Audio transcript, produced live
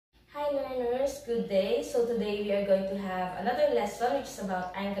learners, good day. So today we are going to have another lesson which is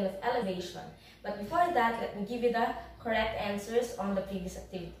about angle of elevation. But before that, let me give you the correct answers on the previous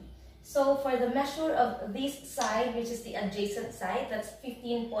activity. So for the measure of this side, which is the adjacent side, that's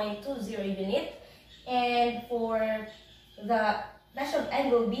 15.20 unit. And for the measure of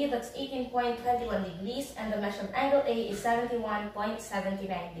angle B, that's 18.21 degrees. And the measure of angle A is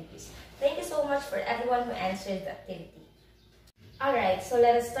 71.79 degrees. Thank you so much for everyone who answered the activity. Alright, so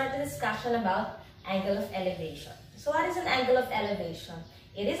let us start the discussion about angle of elevation. So what is an angle of elevation?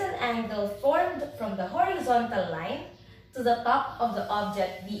 It is an angle formed from the horizontal line to the top of the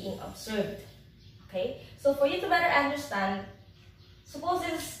object being observed. Okay, so for you to better understand, suppose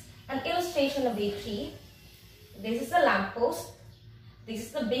this is an illustration of a tree. This is the lamppost. This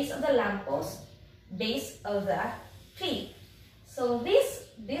is the base of the lamppost, base of the tree. So this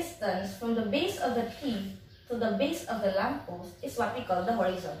distance from the base of the tree to the base of the lamppost is what we call the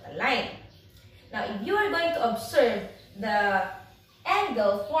horizontal line. Now, if you are going to observe the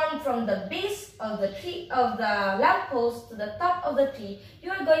angle formed from the base of the tree of the lamppost to the top of the tree,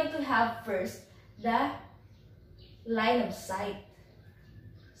 you are going to have first the line of sight.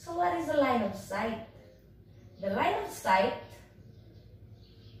 So what is the line of sight? The line of sight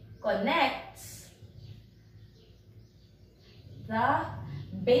connects the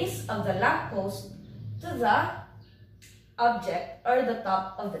base of the lamppost to the object or the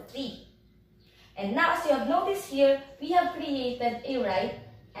top of the tree. And now, as you have noticed here, we have created a right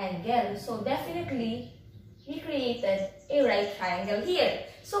angle. So definitely, we created a right triangle here.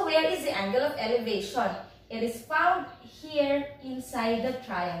 So where is the angle of elevation? It is found here inside the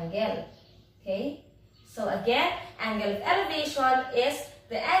triangle. Okay? So again, angle of elevation is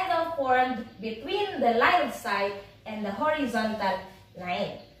the angle formed between the line of sight and the horizontal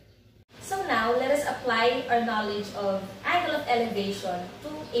line. So now, let us apply our knowledge of angle of elevation to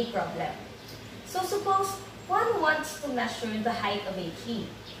a problem. So suppose one wants to measure the height of a tree.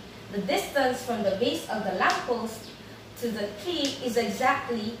 The distance from the base of the lamppost to the tree is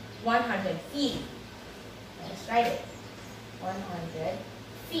exactly 100 feet. Let's write it. 100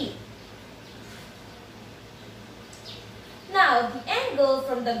 feet. Now, the angle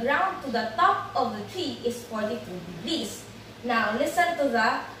from the ground to the top of the tree is 42 degrees. Now, listen to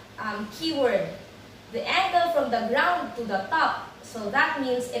the keyword. The angle from the ground to the top. So that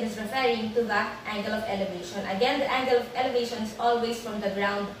means it is referring to the angle of elevation. Again, the angle of elevation is always from the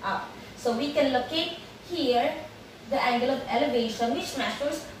ground up. So we can locate here the angle of elevation which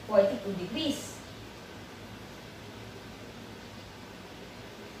measures 42 degrees.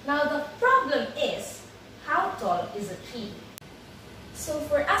 Now the problem is, how tall is a tree? So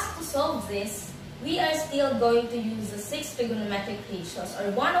for us to solve this, we are still going to use the 6 trigonometric ratios or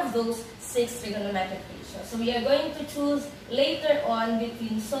one of those 6 trigonometric ratios. So we are going to choose later on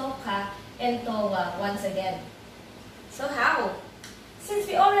between SOHCAHTOA and TOA once again. So how? Since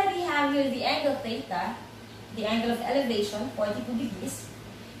we already have here the angle theta, the angle of elevation, 42 degrees,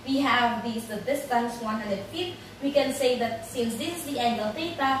 we have the distance 100 feet, we can say that since this is the angle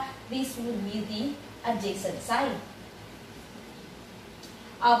theta, this would be the adjacent side.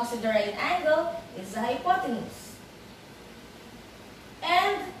 Opposite the right angle is the hypotenuse.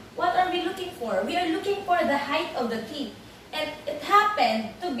 And what are we looking for? We are looking for the height of the tree. And it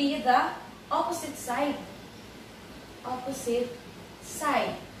happened to be the opposite side. Opposite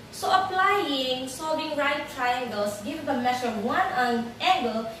side. So solving right triangles, give the measure one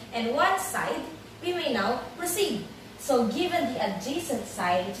angle and one side, we may now proceed. So given the adjacent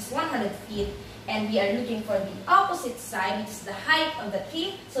side, which is 100 feet, and we are looking for the opposite side, which is the height of the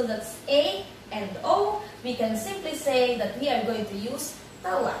tree, so that's A and O, we can simply say that we are going to use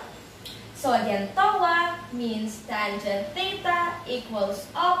TOA. So again, TOA means tangent theta equals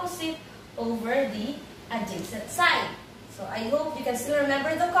opposite over the adjacent side. So I hope you can still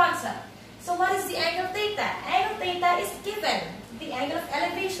remember the concept. So what is the angle theta? Angle theta is given, the angle of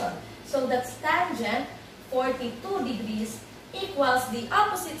elevation. So that's tangent 42 degrees equals the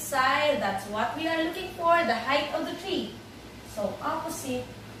opposite side, that's what we are looking for, the height of the tree. So opposite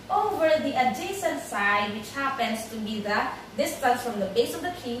over the adjacent side, which happens to be the distance from the base of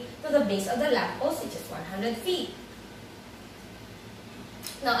the tree to the base of the lamppost, which is 100 feet.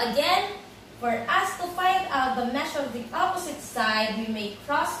 Now again, for us to find out the measure of the opposite side, we may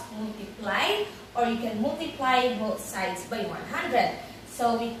cross multiply, or you can multiply both sides by 100.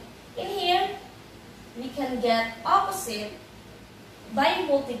 So in here, we can get opposite by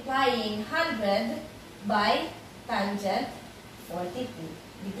multiplying 100 by tangent 42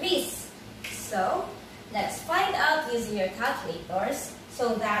 degrees. So, let's find out using your calculators.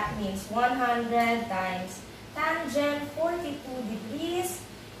 So that means 100 times tangent 42 degrees.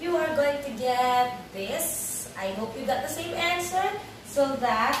 You are going to get this? I hope you got the same answer. So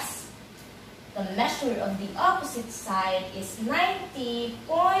that's the measure of the opposite side is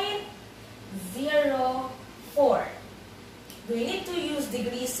 90.04. Do you need to use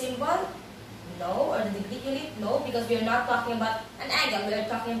degree symbol? No. Or the degree unit? No, because we are not talking about an angle. We are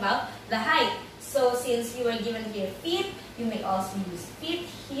talking about the height. So since you were given here feet, you may also use feet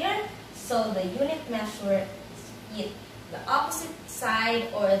here. So the unit measure is feet. The opposite side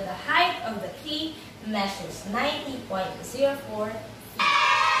or the height of the tree measures 90.04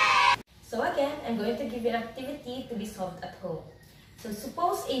 feet. So again, I'm going to give you an activity to be solved at home. So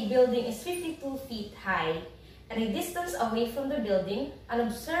suppose a building is 52 feet high and a distance away from the building, an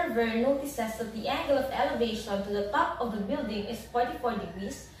observer notices that the angle of elevation to the top of the building is 44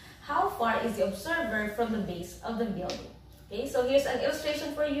 degrees. How far is the observer from the base of the building? Okay, so here's an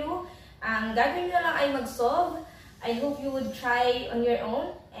illustration for you. Gagawin nyo lang ay mag-solve. I hope you would try on your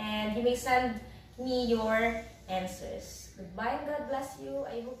own and you may send me your answers. Goodbye and God bless you.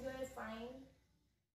 I hope you are fine.